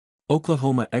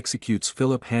Oklahoma executes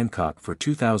Phillip Hancock for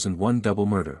 2001 double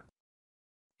murder.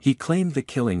 He claimed the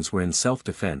killings were in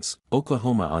self-defense.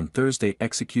 Oklahoma on Thursday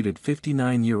executed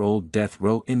 59-year-old death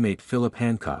row inmate Phillip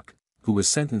Hancock, who was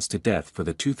sentenced to death for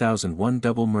the 2001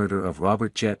 double murder of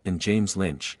Robert Jett and James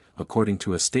Lynch, according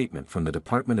to a statement from the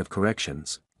Department of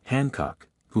Corrections. Hancock,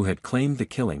 who had claimed the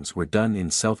killings were done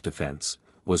in self-defense,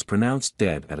 was pronounced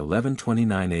dead at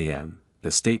 11:29 a.m.,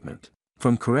 the statement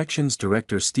from Corrections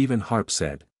Director Stephen Harp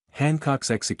said. Hancock's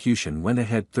execution went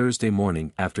ahead Thursday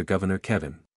morning after Governor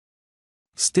Kevin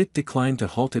Stitt declined to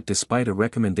halt it despite a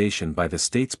recommendation by the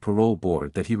state's parole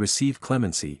board that he receive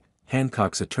clemency,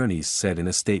 Hancock's attorneys said in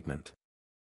a statement.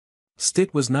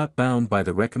 Stitt was not bound by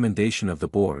the recommendation of the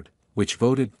board, which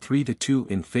voted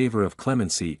 3-2 in favor of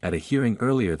clemency at a hearing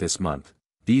earlier this month.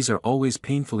 These are always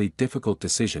painfully difficult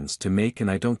decisions to make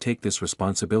and I don't take this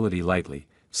responsibility lightly,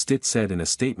 Stitt said in a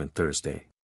statement Thursday.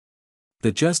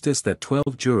 The justice that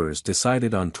 12 jurors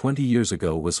decided on 20 years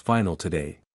ago was final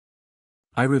today.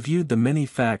 I reviewed the many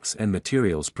facts and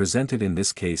materials presented in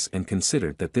this case and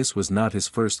considered that this was not his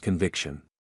first conviction.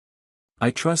 I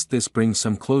trust this brings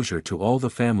some closure to all the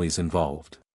families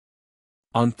involved.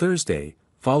 On Thursday,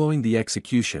 following the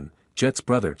execution, Jett's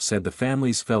brother said the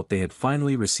families felt they had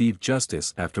finally received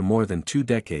justice after more than 2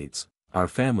 decades. Our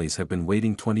families have been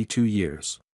waiting 22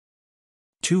 years.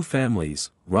 2 families,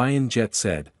 Ryan Jett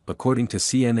said, according to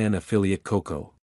CNN affiliate Coco.